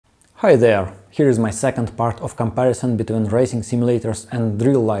Hi there! Here is my second part of comparison between racing simulators and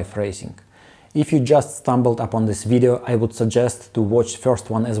real-life racing. If you just stumbled upon this video, I would suggest to watch first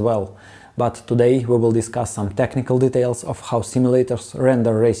one as well. But today we will discuss some technical details of how simulators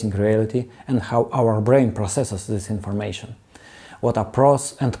render racing reality and how our brain processes this information. What are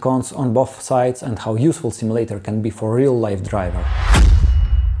pros and cons on both sides and how useful simulator can be for real-life driver.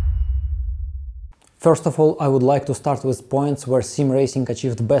 First of all, I would like to start with points where sim racing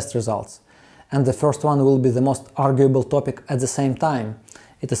achieved best results. And the first one will be the most arguable topic at the same time.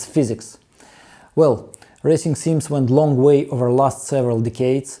 It is physics. Well, racing sims went long way over last several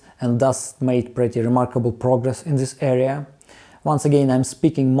decades and thus made pretty remarkable progress in this area. Once again, I'm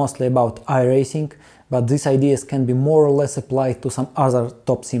speaking mostly about iRacing, but these ideas can be more or less applied to some other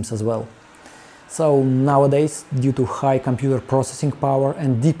top sims as well. So nowadays, due to high computer processing power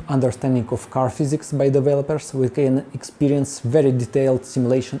and deep understanding of car physics by developers, we can experience very detailed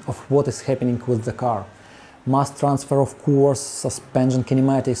simulation of what is happening with the car. Mass transfer of cores, suspension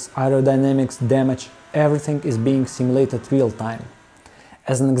kinematics, aerodynamics, damage, everything is being simulated real time.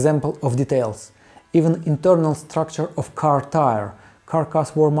 As an example of details, even internal structure of car tire,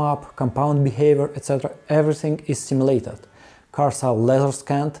 carcass warm-up, compound behavior, etc. everything is simulated. Cars are laser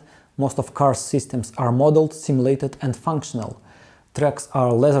scanned. Most of cars' systems are modeled, simulated and functional. Tracks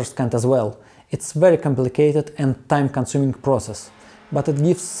are laser scanned as well. It's very complicated and time-consuming process, but it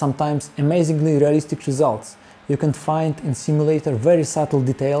gives sometimes amazingly realistic results. You can find in simulator very subtle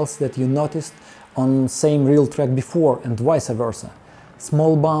details that you noticed on same real track before and vice versa.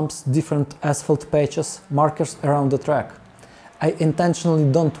 Small bumps, different asphalt patches, markers around the track. I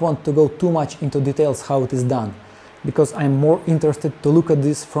intentionally don't want to go too much into details how it is done, because I'm more interested to look at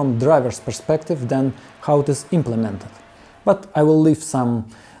this from driver's perspective than how it is implemented. But I will leave some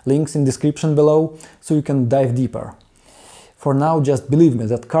links in description below so you can dive deeper. For now, just believe me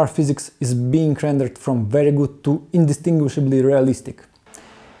that car physics is being rendered from very good to indistinguishably realistic.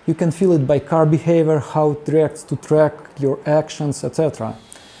 You can feel it by car behavior, how it reacts to track, your actions, etc.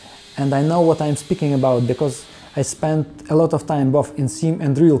 And I know what I'm speaking about because I spent a lot of time both in sim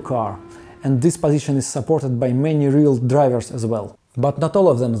and real car. And this position is supported by many real drivers as well. But not all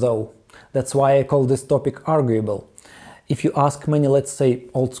of them though. That's why I call this topic arguable. If you ask many, let's say,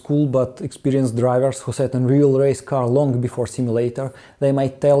 old school but experienced drivers who sat in real race car long before simulator, they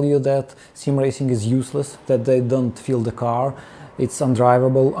might tell you that sim racing is useless, that they don't feel the car, it's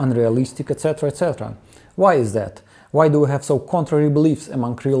undrivable, unrealistic, etc. etc. Why is that? Why do we have so contrary beliefs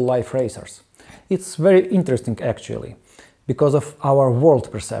among real-life racers? It's very interesting actually, because of our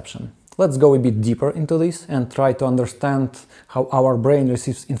world perception. Let's go a bit deeper into this and try to understand how our brain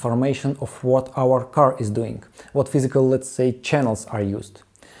receives information of what our car is doing, what physical, let's say, channels are used.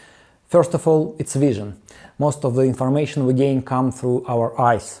 First of all, it's vision. Most of the information we gain comes through our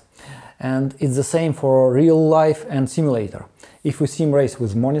eyes. And it's the same for real life and simulator. If we sim race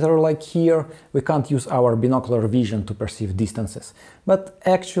with monitor like here, we can't use our binocular vision to perceive distances. But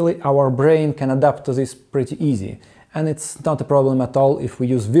actually our brain can adapt to this pretty easy. And it's not a problem at all if we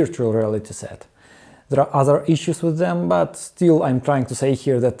use virtual reality set. There are other issues with them, but still I'm trying to say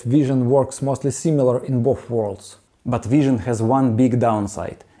here that vision works mostly similar in both worlds. But vision has one big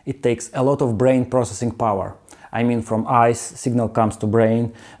downside. It takes a lot of brain processing power. I mean, from eyes, signal comes to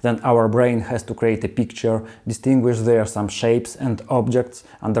brain, then our brain has to create a picture, distinguish there some shapes and objects,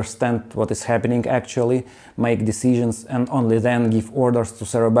 understand what is happening actually, make decisions and only then give orders to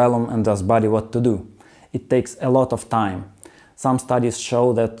cerebellum and thus body what to do. It takes a lot of time. Some studies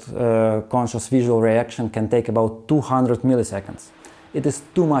show that conscious visual reaction can take about 200 milliseconds. It is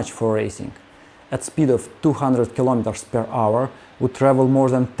too much for racing. At speed of 200 kilometers per hour, we travel more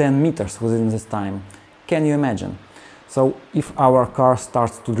than 10 meters within this time. Can you imagine? So if our car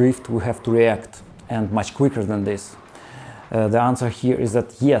starts to drift, we have to react, and much quicker than this. The answer here is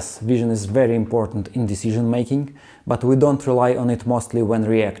that yes, vision is very important in decision making, but we don't rely on it mostly when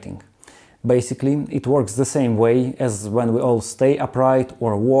reacting. Basically, it works the same way as when we all stay upright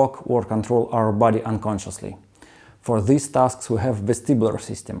or walk or control our body unconsciously. For these tasks we have vestibular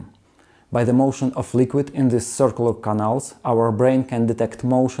system. By the motion of liquid in these circular canals, our brain can detect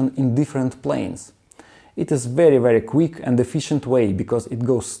motion in different planes. It is very quick and efficient way because it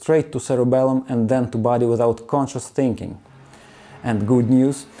goes straight to cerebellum and then to body without conscious thinking. And good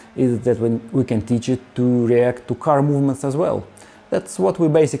news is that we can teach it to react to car movements as well. That's what we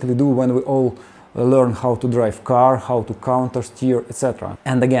basically do when we all learn how to drive car, how to counter, steer, etc.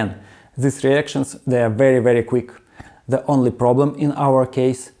 And again, these reactions, they are very quick. The only problem in our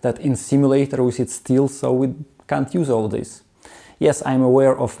case that in simulator we sit still, so we can't use all this. Yes, I'm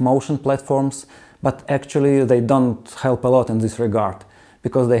aware of motion platforms, but actually they don't help a lot in this regard,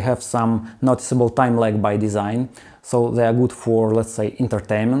 because they have some noticeable time lag by design, so they are good for, let's say,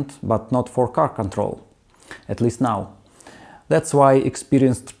 entertainment, but not for car control, at least now. That's why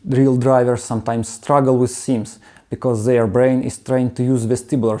experienced real drivers sometimes struggle with sims, because their brain is trained to use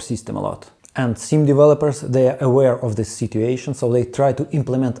vestibular system a lot. And sim developers, they are aware of this situation, so they try to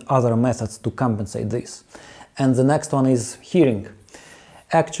implement other methods to compensate this. And the next one is hearing.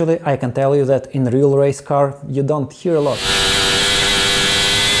 Actually, I can tell you that in real race car you don't hear a lot.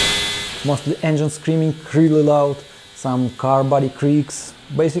 Mostly engine screaming really loud, some car body creaks,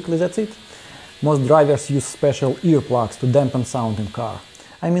 basically that's it. Most drivers use special earplugs to dampen sound in car.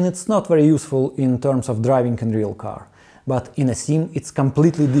 I mean, it's not very useful in terms of driving in real car. But in a sim it's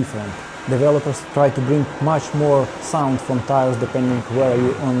completely different. Developers try to bring much more sound from tires depending where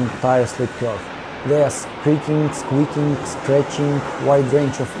you on tire slip curve. There's creaking, squeaking, scratching, wide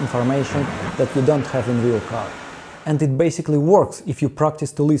range of information that you don't have in real car. And it basically works if you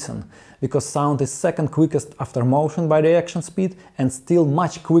practice to listen, because sound is second quickest after motion by reaction speed and still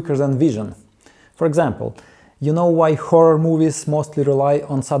much quicker than vision. For example, you know why horror movies mostly rely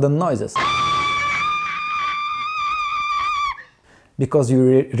on sudden noises? Because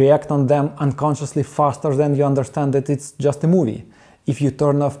you react on them unconsciously faster than you understand that it's just a movie. If you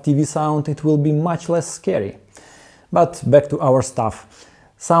turn off TV sound, it will be much less scary. But back to our stuff.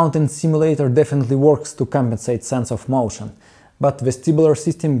 Sound in simulator definitely works to compensate sense of motion, but vestibular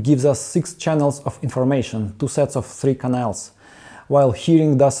system gives us 6 channels of information, 2 sets of 3 canals, while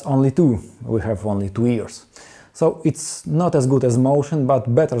hearing does only 2, we have only 2 ears. So it's not as good as motion,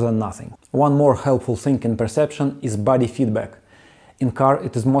 but better than nothing. One more helpful thing in perception is body feedback. In car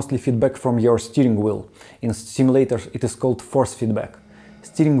it is mostly feedback from your steering wheel. In simulators it is called force feedback.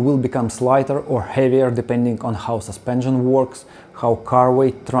 Steering wheel becomes lighter or heavier depending on how suspension works, how car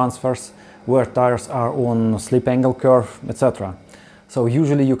weight transfers, where tires are on slip angle curve, etc. So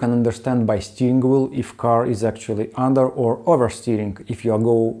usually you can understand by steering wheel if car is actually under or oversteering, if you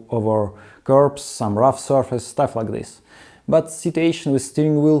go over curbs, some rough surface, stuff like this. But situation with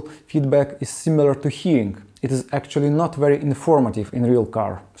steering wheel feedback is similar to hearing. It is actually not very informative in real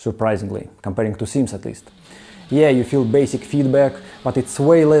car, surprisingly, comparing to sims at least. Yeah, you feel basic feedback, but it's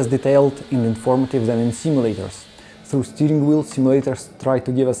way less detailed and informative than in simulators. Through steering wheel, simulators try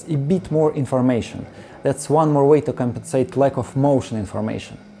to give us a bit more information. That's one more way to compensate lack of motion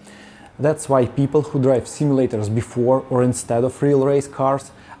information. That's why people who drive simulators before or instead of real race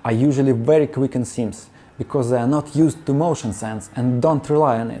cars are usually very quick in sims, because they are not used to motion sense and don't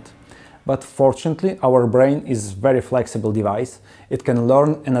rely on it. But fortunately, our brain is a very flexible device. It can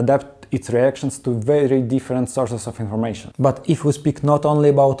learn and adapt its reactions to very different sources of information. But if we speak not only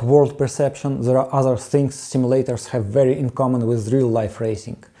about world perception, there are other things simulators have very in common with real-life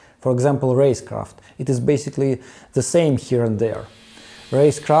racing. For example, racecraft. It is basically the same here and there.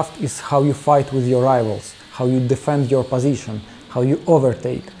 Racecraft is how you fight with your rivals, how you defend your position, how you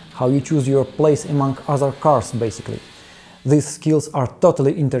overtake, how you choose your place among other cars, basically. These skills are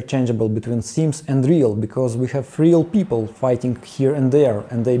totally interchangeable between sims and real, because we have real people fighting here and there,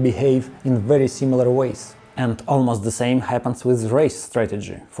 and they behave in very similar ways. And almost the same happens with race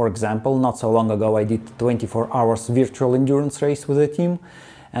strategy. For example, not so long ago I did 24 hours virtual endurance race with a team,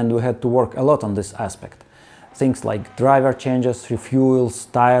 and we had to work a lot on this aspect. Things like driver changes,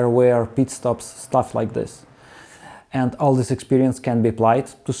 refuels, tire wear, pit stops, stuff like this. And all this experience can be applied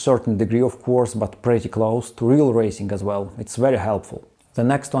to a certain degree, of course, but pretty close to real racing as well. It's very helpful. The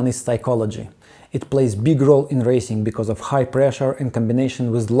next one is psychology. It plays big role in racing because of high pressure in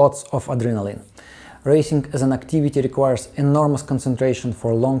combination with lots of adrenaline. Racing as an activity requires enormous concentration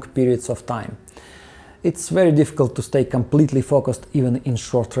for long periods of time. It's very difficult to stay completely focused even in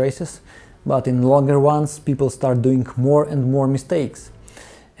short races, but in longer ones people start doing more and more mistakes.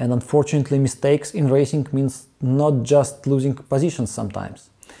 And unfortunately, mistakes in racing means not just losing positions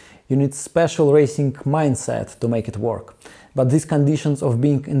sometimes. You need special racing mindset to make it work. But these conditions of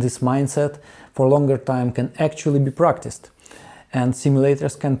being in this mindset for a longer time can actually be practiced. And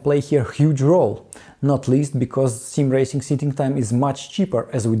simulators can play here a huge role, not least because sim racing sitting time is much cheaper,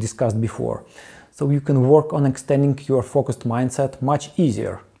 as we discussed before. So you can work on extending your focused mindset much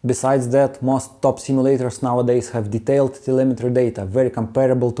easier. Besides that, most top simulators nowadays have detailed telemetry data, very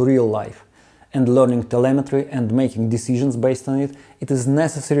comparable to real life. And learning telemetry and making decisions based on it, it is a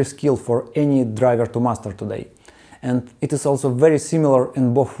necessary skill for any driver to master today. And it is also very similar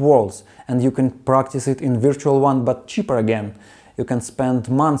in both worlds, and you can practice it in virtual one, but cheaper again. You can spend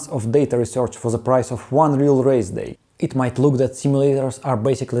months of data research for the price of one real race day. It might look that simulators are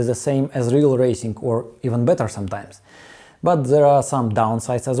basically the same as real racing, or even better sometimes. But there are some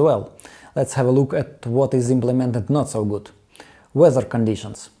downsides as well. Let's have a look at what is implemented not so good. Weather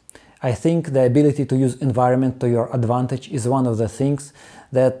conditions. I think the ability to use environment to your advantage is one of the things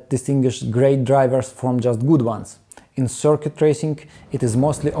that distinguish great drivers from just good ones. In circuit racing, it is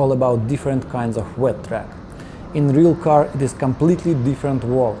mostly all about different kinds of wet track. In real car, it is completely different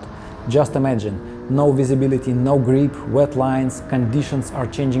world. Just imagine, no visibility, no grip, wet lines, conditions are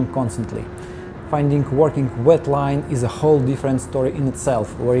changing constantly. Finding working wet line is a whole different story in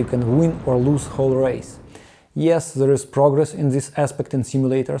itself, where you can win or lose whole race. Yes, there is progress in this aspect in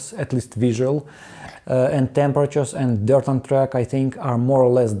simulators, at least visual, and temperatures and dirt on track I think are more or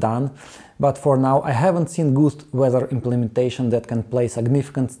less done, but for now I haven't seen good weather implementation that can play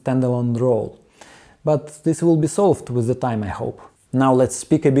significant standalone role. But this will be solved with the time, I hope. Now let's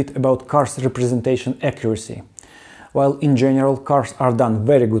speak a bit about cars' representation accuracy. While in general cars are done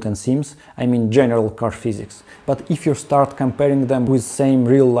very good in sims, I mean general car physics, but if you start comparing them with same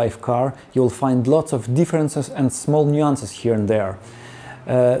real-life car, you'll find lots of differences and small nuances here and there.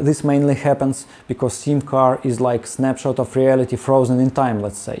 This mainly happens because sim car is like snapshot of reality frozen in time,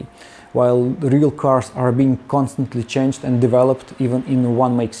 let's say, while real cars are being constantly changed and developed even in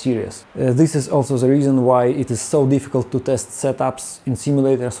one-make series. This is also the reason why it is so difficult to test setups in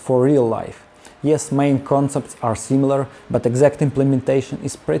simulators for real life. Yes, main concepts are similar, but exact implementation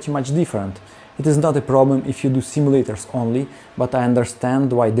is pretty much different. It is not a problem if you do simulators only, but I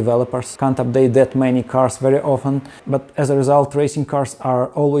understand why developers can't update that many cars very often, but as a result racing cars are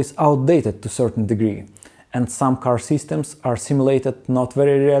always outdated to a certain degree. And some car systems are simulated not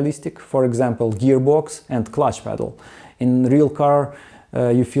very realistic, for example gearbox and clutch pedal. In real car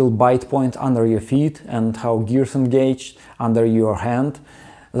you feel bite point under your feet and how gears engage under your hand.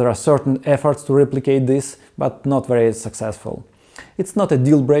 There are certain efforts to replicate this, but not very successful. It's not a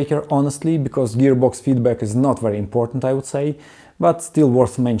deal breaker honestly, because gearbox feedback is not very important I would say, but still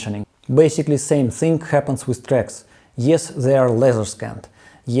worth mentioning. Basically same thing happens with tracks. Yes, they are laser scanned.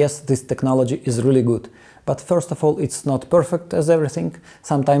 Yes, this technology is really good. But first of all, it's not perfect as everything.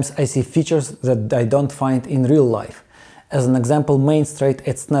 Sometimes I see features that I don't find in real life. As an example, main straight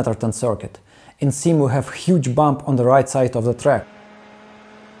at Snetterton circuit. In sim we have huge bump on the right side of the track.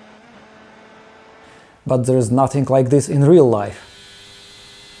 But there is nothing like this in real life.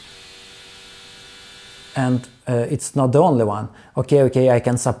 And it's not the only one. Okay, I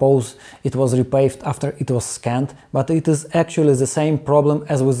can suppose it was repaved after it was scanned, but it is actually the same problem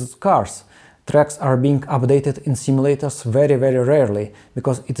as with cars. Tracks are being updated in simulators very rarely,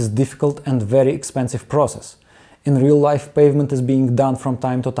 because it is difficult and very expensive process. In real life pavement is being done from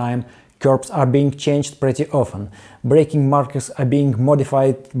time to time, curbs are being changed pretty often, braking markers are being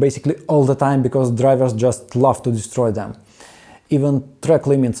modified basically all the time because drivers just love to destroy them. Even track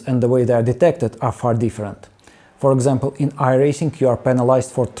limits and the way they are detected are far different. For example, in iRacing you are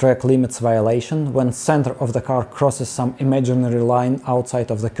penalized for track limits violation when center of the car crosses some imaginary line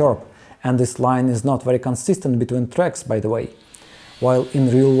outside of the curb, and this line is not very consistent between tracks, by the way. While in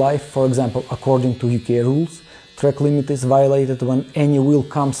real life, for example, according to UK rules, track limit is violated when any wheel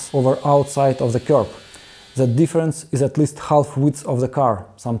comes over outside of the curb. The difference is at least half width of the car,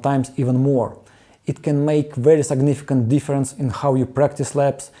 sometimes even more. It can make very significant difference in how you practice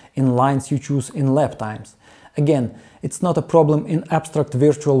laps, in lines you choose in lap times. Again, it's not a problem in abstract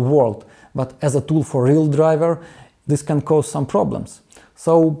virtual world, but as a tool for real driver, this can cause some problems.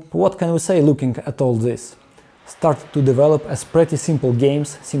 So what can we say looking at all this? Started to develop as pretty simple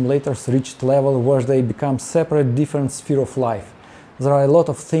games, simulators reached level where they become separate different sphere of life. There are a lot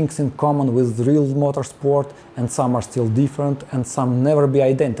of things in common with real motorsport, and some are still different and some never be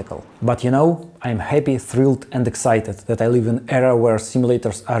identical. But you know, I'm happy, thrilled and excited that I live in an era where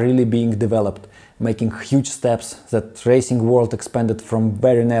simulators are really being developed, making huge steps, that racing world expanded from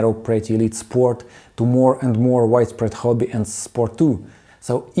very narrow pretty elite sport to more and more widespread hobby and sport too.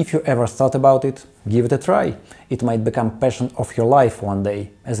 So if you ever thought about it, give it a try. It might become passion of your life one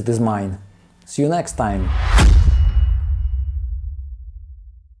day, as it is mine. See you next time!